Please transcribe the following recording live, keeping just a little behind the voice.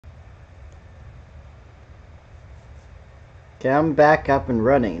Okay, I'm back up and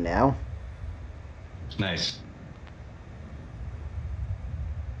running now. Nice.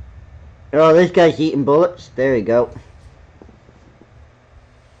 Oh, this guy's eating bullets. There you go.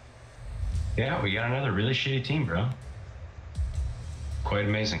 Yeah, we got another really shitty team, bro. Quite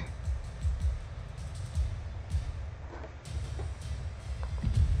amazing.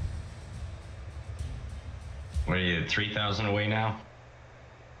 What are you, 3,000 away now?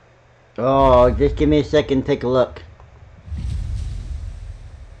 Oh, just give me a second, take a look.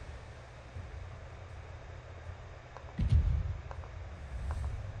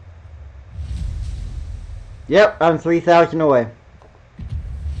 Yep, I'm 3,000 away.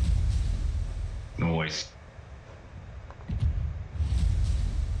 Noise.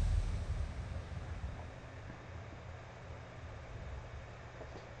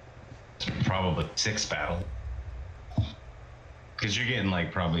 Probably 6 battle. Because you're getting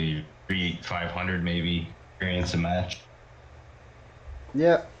like probably 500 maybe experience a match.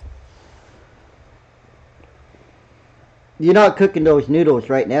 Yep. You're not cooking those noodles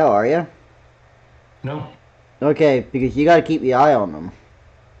right now, are you? No. Okay, because you gotta keep your eye on them.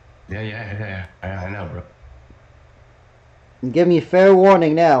 Yeah. I know, bro. And give me a fair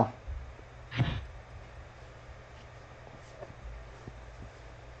warning now.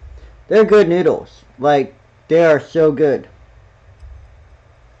 They're good noodles. Like, they are so good.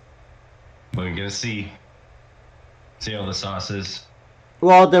 We're gonna see all the sauces.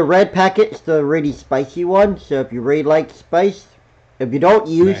 Well, the red packet's the really spicy one, so if you really like spice, if you don't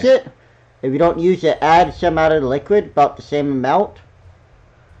use it, add some out of the liquid, about the same amount.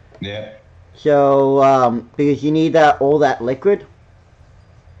 Yeah. So, because you need all that liquid.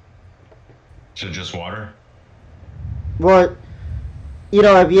 So just water? Well, you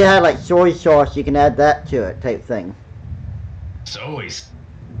know, if you had like soy sauce, you can add that to it, type thing. Soy.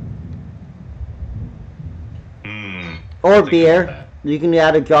 Or beer. You can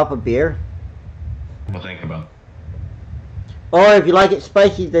add a drop of beer. We'll think about. Or if you like it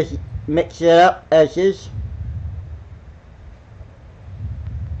spicy, just mix it up as is.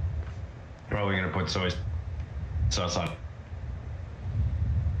 Probably gonna put soy sauce on.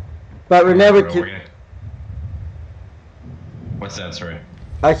 But remember to. What's that, sorry?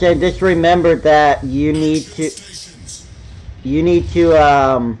 I said just remember that you need to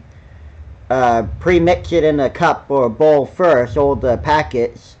pre-mix it in a cup or a bowl first, all the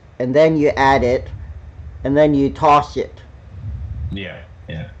packets, and then you add it, and then you toss it. Yeah.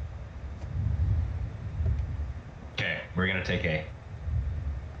 Okay, we're gonna take A.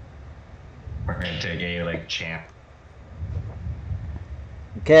 We're gonna take A like champ.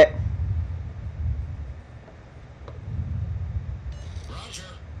 Okay. Roger.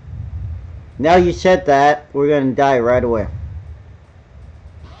 Now you said that, we're gonna die right away.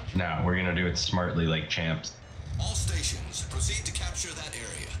 No, we're gonna do it smartly like champs. All stations, proceed to capture that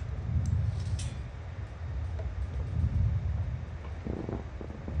area.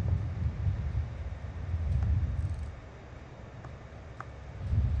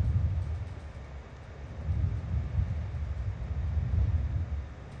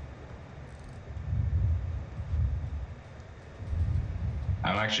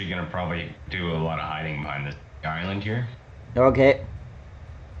 I'm actually gonna probably do a lot of hiding behind this island here. Okay.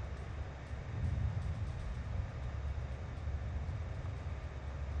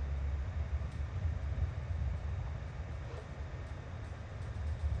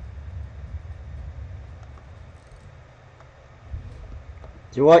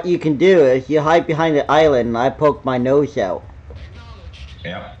 So what you can do is you hide behind the island and I poke my nose out.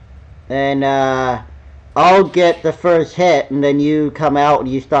 Yep. And I'll get the first hit and then you come out and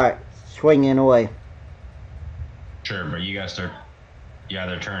you start swinging away. Sure, but you gotta start. You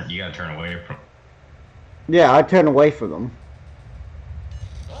gotta turn away from. Yeah, I turn away from them.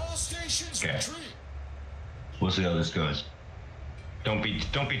 All stations, Okay. retreat. We'll see how this goes. Don't be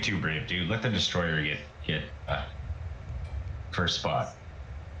too brave, dude. Let the destroyer get first spot.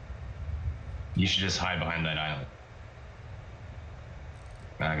 You should just hide behind that island.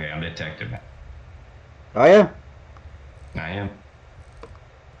 Okay, I'm detective now. Are you? I am.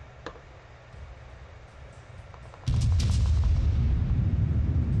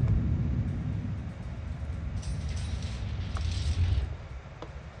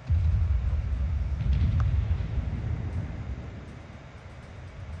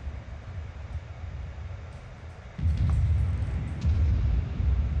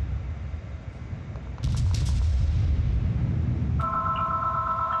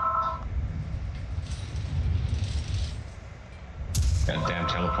 That damn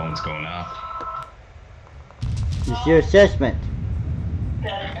telephone's going off. It's your assessment.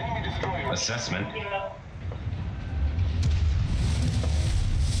 Assessment?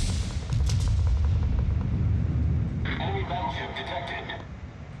 warship detected.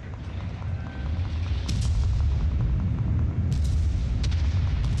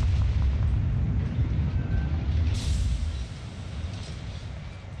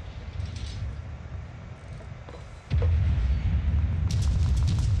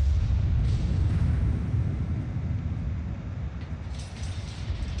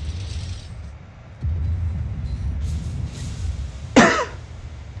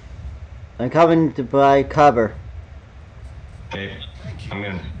 I'm coming to buy cover. Okay, I'm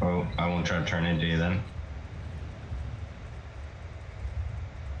gonna. Oh, I won't try to turn into you then.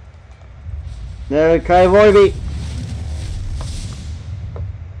 No, try avoid me.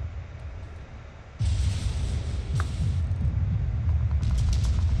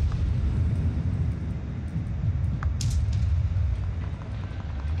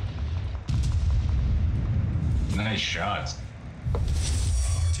 Nice shots. Our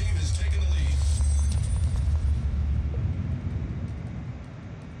team has taken the lead.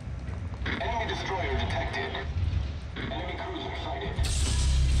 Enemy destroyer detected. Enemy cruiser sighted.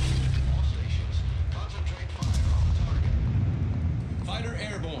 All stations, concentrate fire on the target. Fighter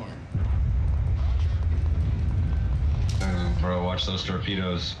airborne. Bro, watch those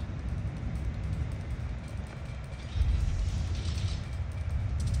torpedoes.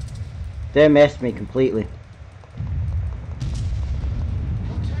 They missed me completely.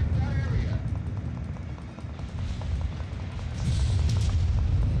 Protect that area.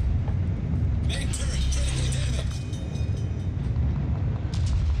 Main turret critically damaged.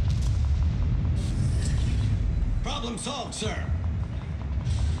 Problem solved, sir.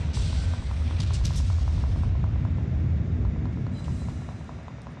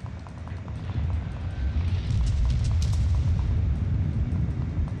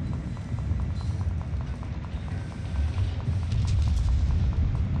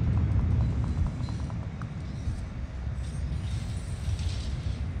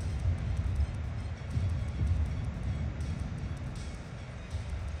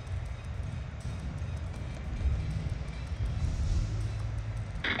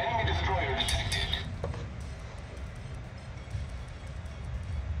 Enemy destroyer detected.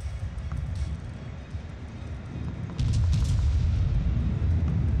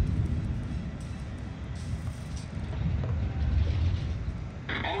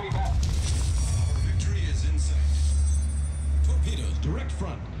 Enemy back. Our victory is in sight. Torpedoes, direct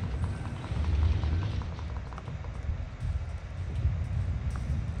front.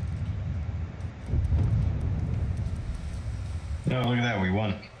 No, look at that, we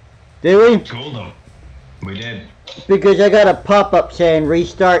won. Did we? Cool though. We did. Because I got a pop-up saying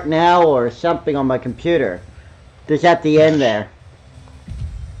restart now or something on my computer. Just at the end there.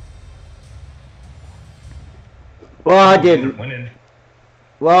 Well, I did. Winning.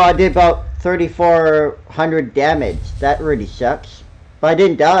 Well, I did about 3,400 damage. That really sucks. But I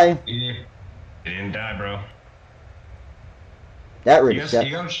didn't die. Yeah. You didn't die, bro. That really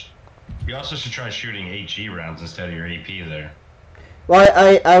sucks. You also should try shooting HE rounds instead of your AP there.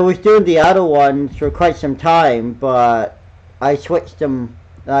 Well, I was doing the auto ones for quite some time, but I switched them.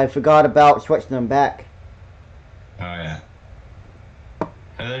 I forgot about switching them back. Oh yeah.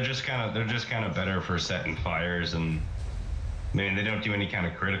 And they're just kind of better for setting fires, and I mean they don't do any kind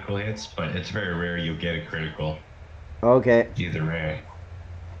of critical hits, but it's very rare you'll get a critical. Okay. Either rare.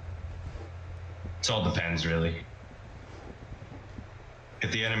 It all depends really.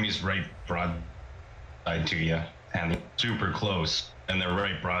 If the enemy's right broadside to you and super close and they're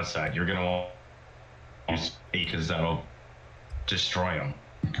right broadside, you're gonna want to use because that'll destroy them.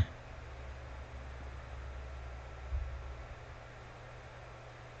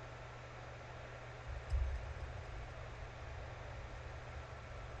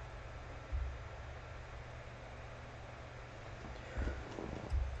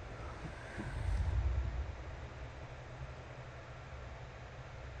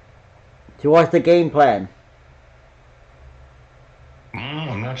 So what's the game plan?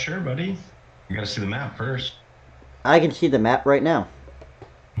 I'm not sure, buddy. You gotta see the map first. I can see the map right now.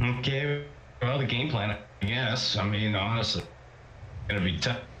 Okay, well, the game plan, I guess. I mean, honestly, gonna be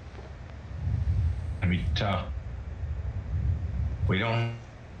tough. Gonna be tough. We don't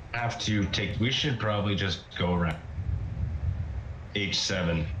have to take. We should probably just go around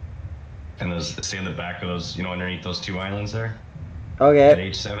H7 and those stay in the back of those. You know, underneath those two islands there. At Okay.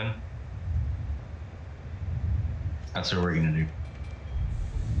 H7. That's what we're gonna do.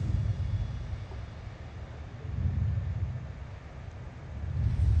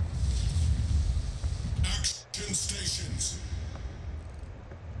 Action stations.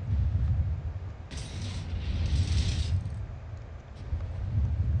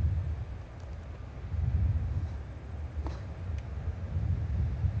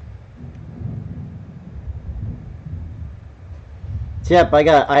 Yep, I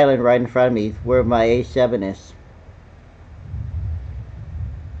got an island right in front of me where my A7 is.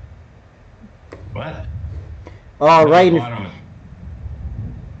 What? Oh, The right in, bottom.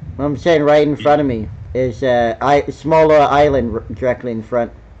 I'm saying right in front of me is smaller island directly in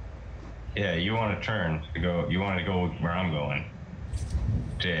front. Yeah, you want to turn to go. You want to go where I'm going.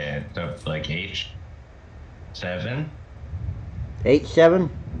 To like H7. H7?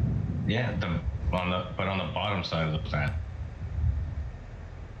 Yeah, on the bottom side of the planet.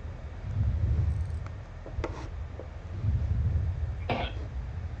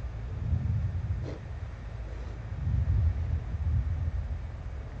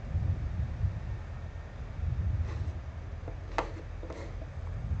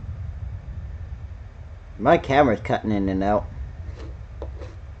 My camera's cutting in and out.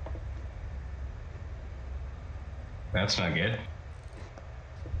 That's not good.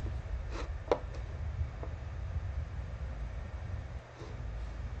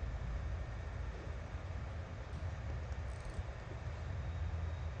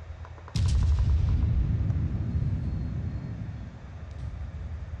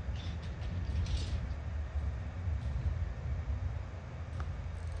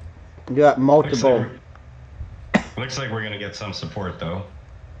 You got multiple. Looks like we're gonna get some support though.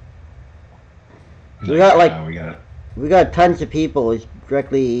 We got we got tons of people is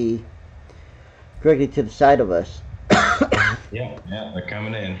directly to the side of us. yeah, they're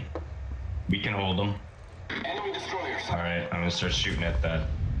coming in. We can hold them. Enemy destroyers. All right, I'm gonna start shooting at that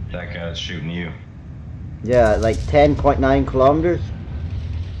guy that's shooting you. Yeah, like 10.9 kilometers.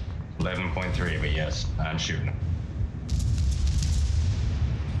 11.3, but yes, I'm shooting him.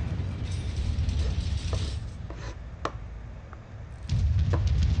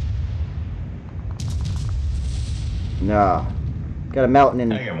 No. Got a mountain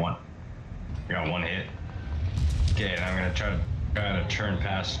in. I got one hit. Okay, and I'm gonna try to turn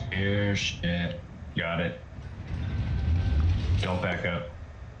past here. Shit. Got it. Don't back up.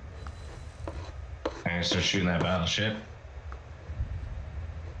 I'm gonna start shooting that battleship.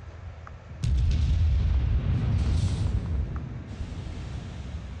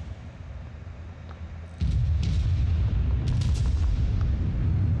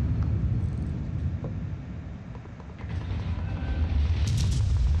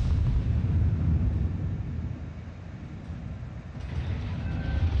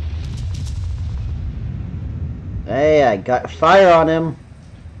 Hey, I got fire on him.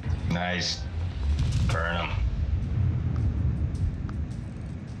 Nice. Burn him.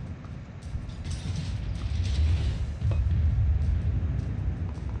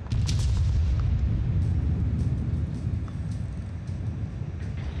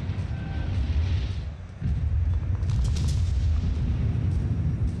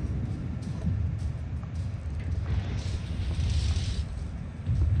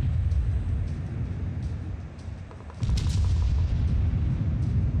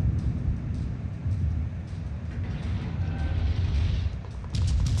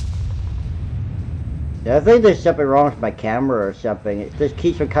 Yeah, I think there's something wrong with my camera or something. It just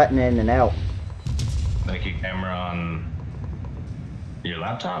keeps on cutting in and out. Like your camera on your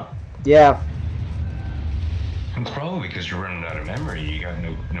laptop? Yeah. It's probably because you're running out of memory. You got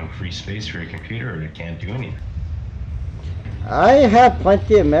no free space for your computer, and it can't do anything. I have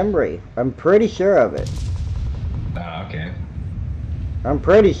plenty of memory. I'm pretty sure of it. Ah, okay. I'm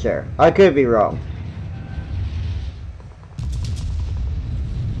pretty sure. I could be wrong.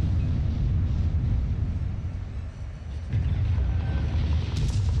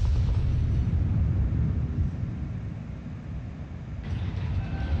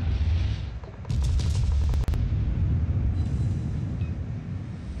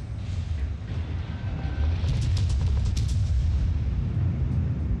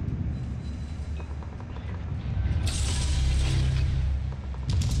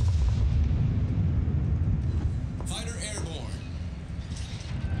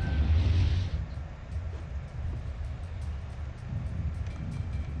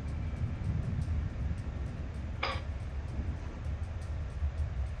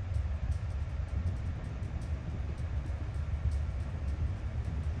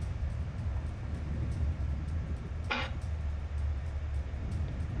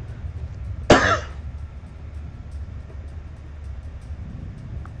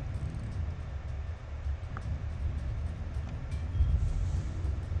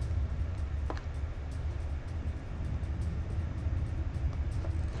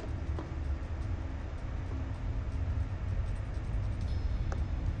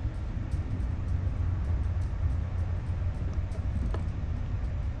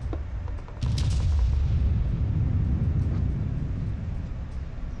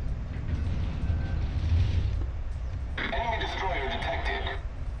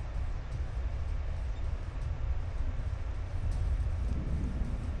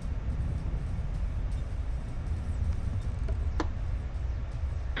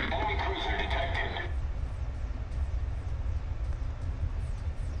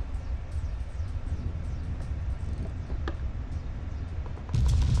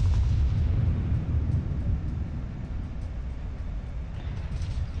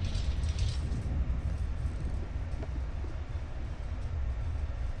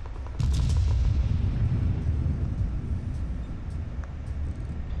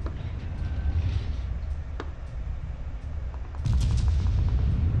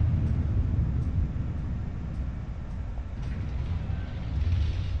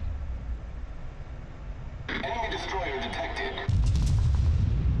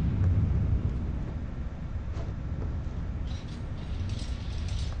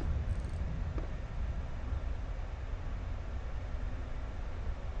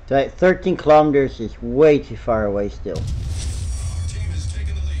 That 13 kilometers is way too far away still. Our team has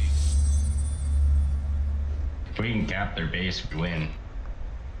taken the lead. If we can cap their base, we win.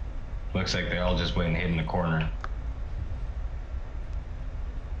 Looks like they all just went and hid in the corner.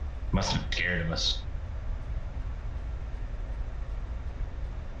 Must have been scared of us.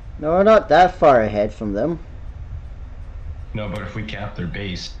 No, we're not that far ahead from them. No, but if we cap their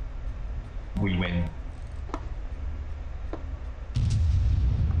base, we win.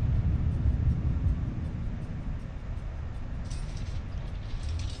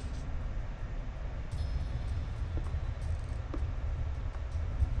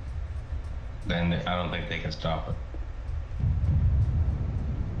 Then I don't think they can stop it.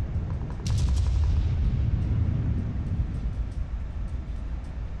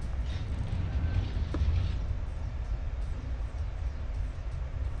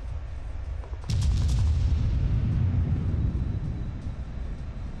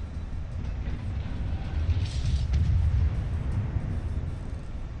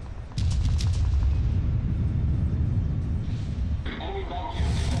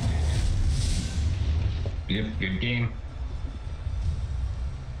 Yep, good game.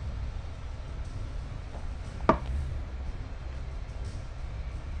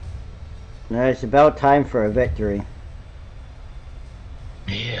 Now it's about time for a victory.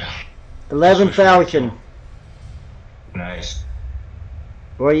 Yeah. 11,000. Nice.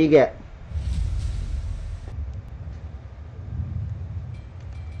 What do you get?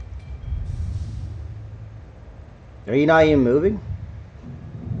 Are you not even moving?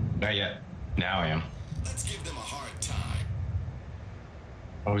 Not yet. Now I am. Let's give them a hard time.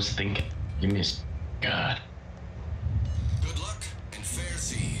 I was thinking. Give me a... God. Good luck and fair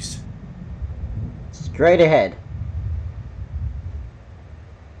seas. Straight ahead.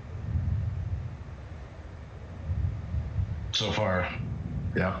 So far.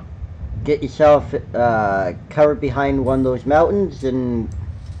 Yeah. Get yourself covered behind one of those mountains and...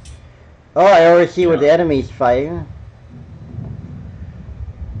 Oh, I already see where the enemy's fighting.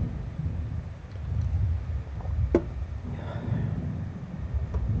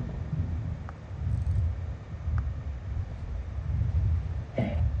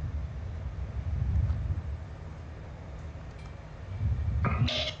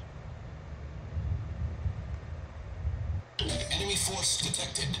 Enemy force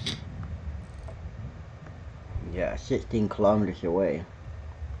detected. Yeah, 16 kilometers away.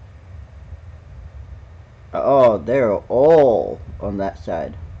 Oh, they're all on that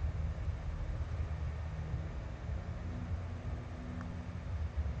side.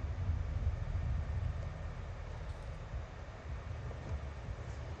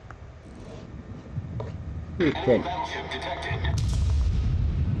 Who's dead? Battleship detected.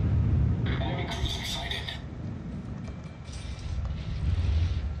 Enemy cruiser sighted.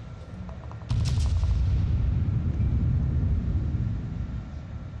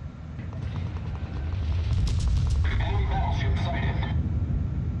 Enemy battleship sighted.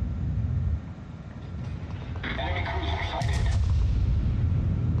 Enemy cruiser sighted.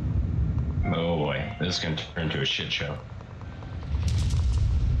 Oh boy. This is going to turn into a shit show.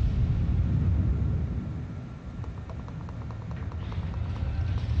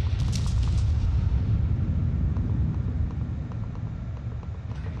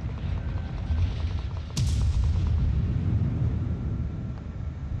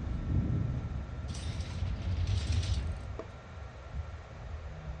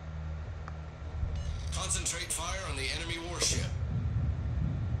 Concentrate fire on the enemy warship.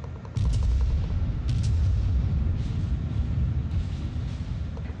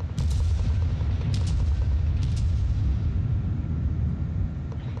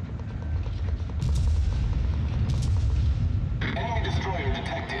 Enemy destroyer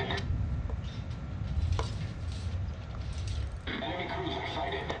detected. Enemy cruiser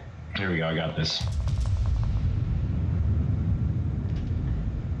sighted. Here we go. I got this.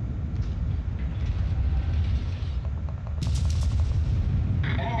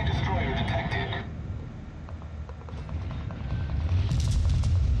 Enemy destroyer detected.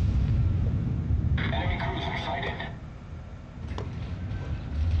 Enemy cruiser sighted.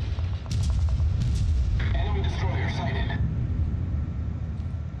 Enemy destroyer sighted.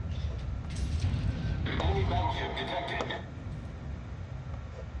 Enemy battleship detected.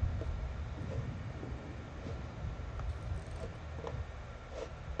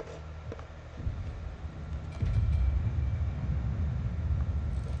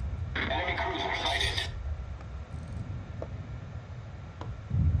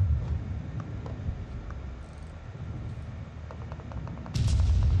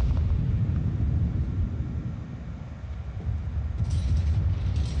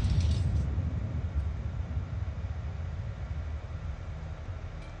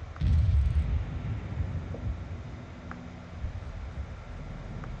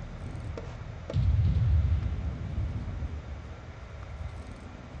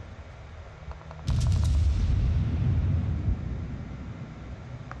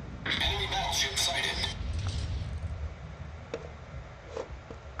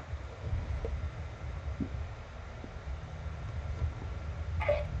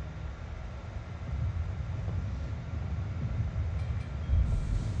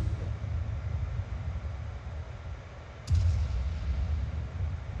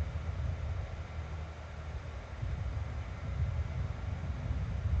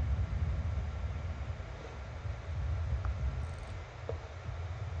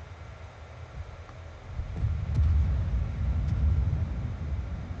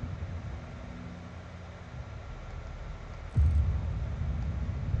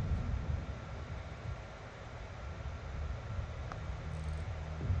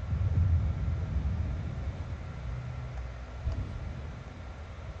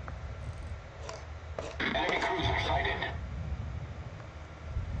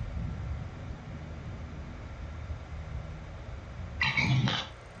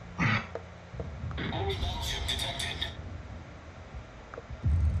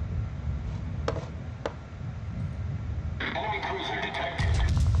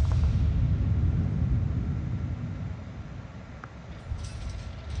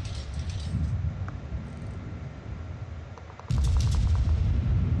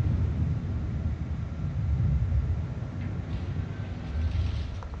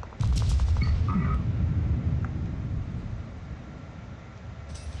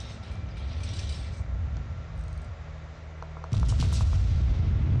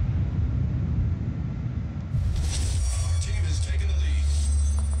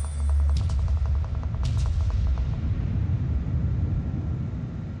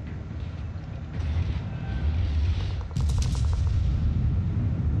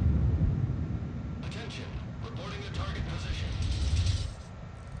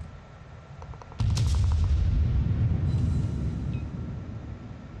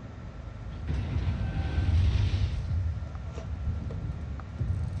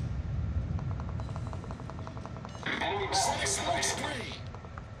 Set a smoke screen.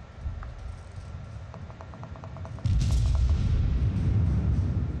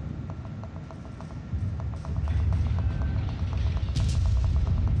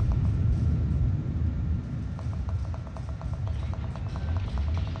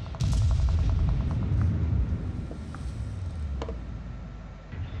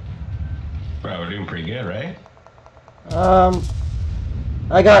 Bro, we're doing pretty good, right?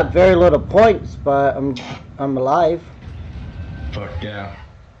 I got very little points, but I'm alive. Fuck yeah.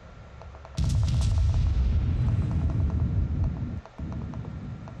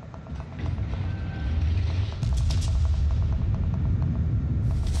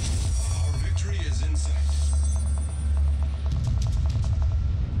 Our victory is in sight.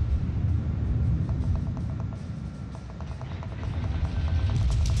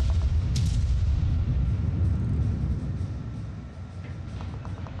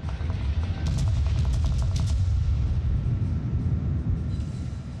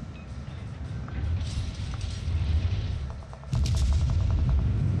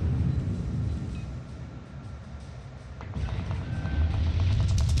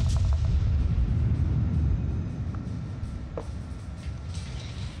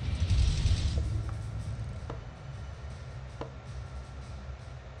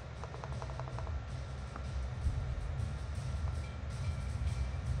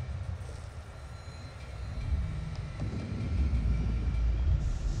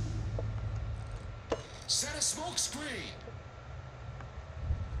 Set a smoke screen.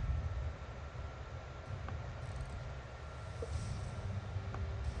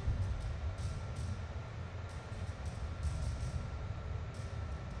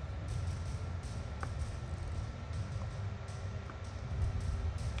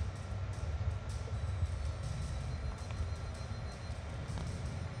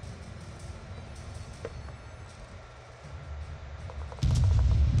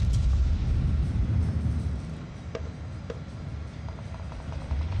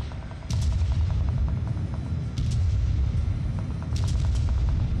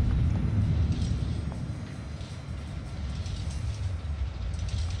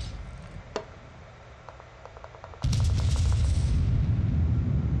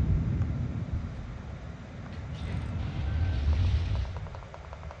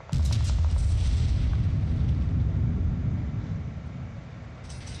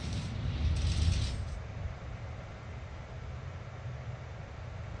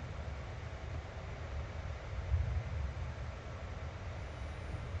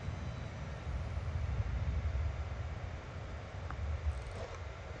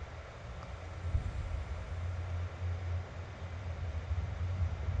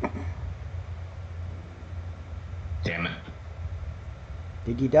 Damn it.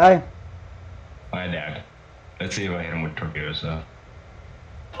 Did you die? My dad. Let's see if I hit him with torpedoes, though.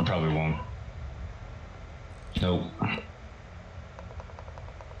 I probably won't. Nope.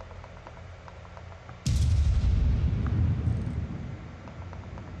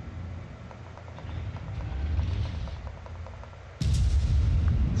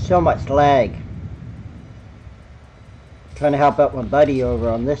 So much lag. Trying to help out my buddy over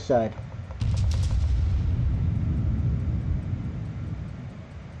on this side.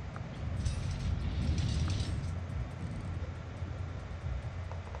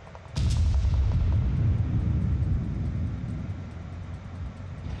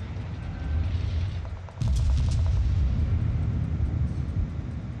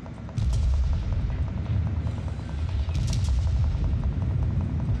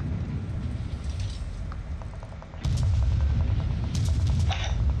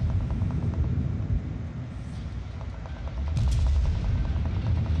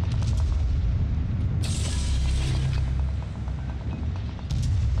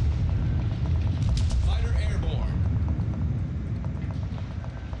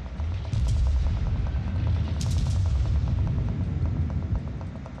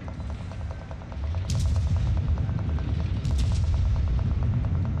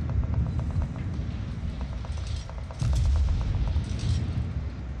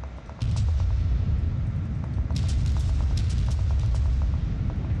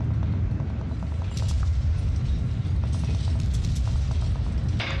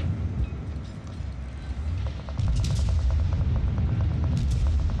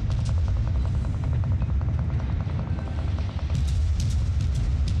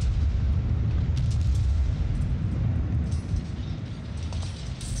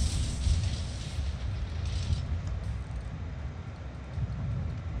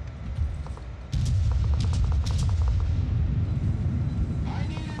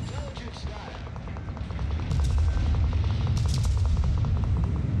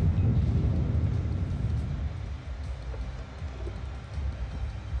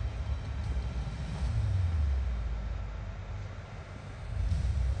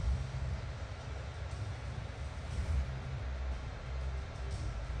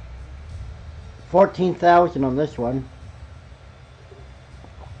 14,000 on this one.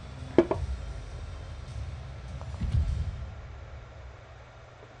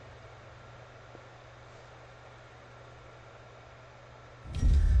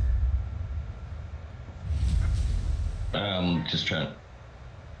 Just trying.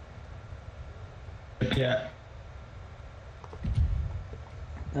 Yeah.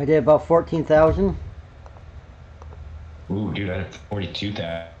 I did about 14,000. Ooh, dude, I had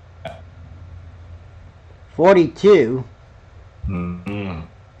 42,000. 42. Mm-hmm.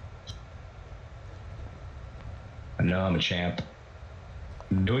 I know I'm a champ.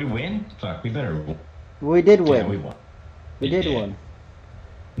 Do we win? Fuck, we better. We did win. Yeah, we won. We did win.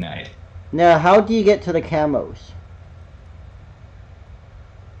 Nice. Now, how do you get to the camos?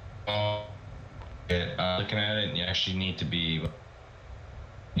 Looking at it, you actually need to be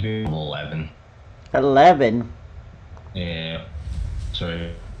level 11. 11? Yeah.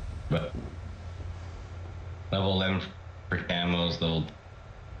 Sorry. But level 11 for camos, though.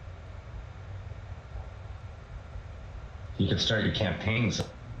 You can start your campaigns.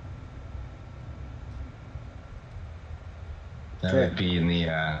 That Okay. would be in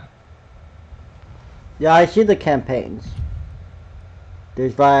the, Yeah, I see the campaigns.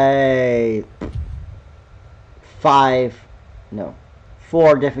 There's like 4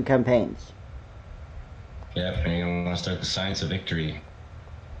 different campaigns. yep, and you want to start the Science of Victory.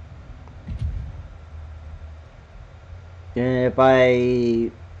 And if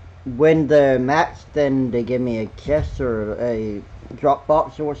I win the match, then they give me a chest or a drop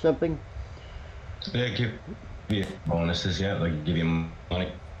box or something. Yeah, give you bonuses, yeah, like give you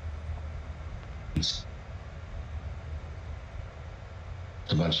money. It's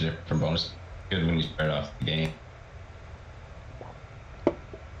a bunch of different bonuses. Good when you start off the game.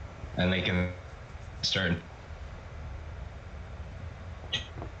 And they can start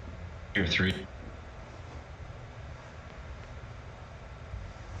tier 3.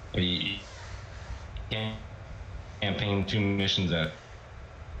 But you can't campaign 2 missions at.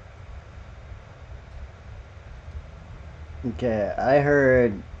 Okay, I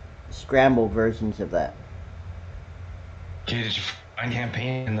heard scramble versions of that. Okay, did you find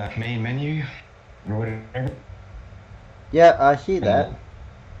campaign in the main menu? Or whatever? Yeah, I see that.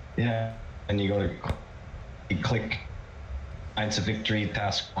 Yeah, and you go to you click Science of Victory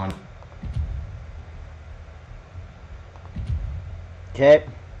Task 1. Okay.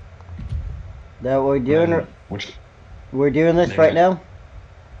 That we're doing. Which We're doing this right now.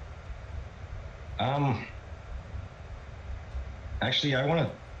 Actually, I want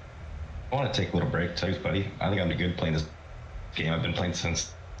to take a little break, too, buddy. I think I'm good playing this game. I've been playing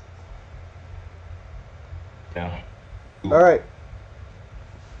since. Yeah. All right.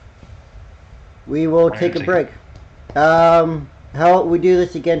 We will Alright, take a take break. How about we do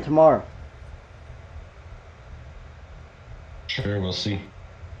this again tomorrow? Sure, we'll see.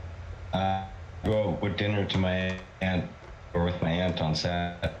 Go out with dinner to my aunt, or with my aunt on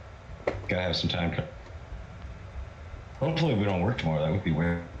Saturday. Gotta have some time to. Hopefully, we don't work tomorrow. That would be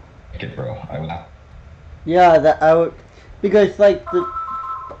weird, bro. I would. Yeah, that I would, because like the.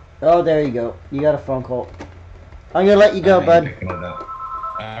 Oh, there you go. You got a phone call. I'm gonna let you go, bud. Picking it up.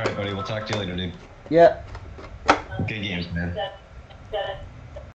 All right, buddy. We'll talk to you later, dude. Yeah. Good games, man. Got it.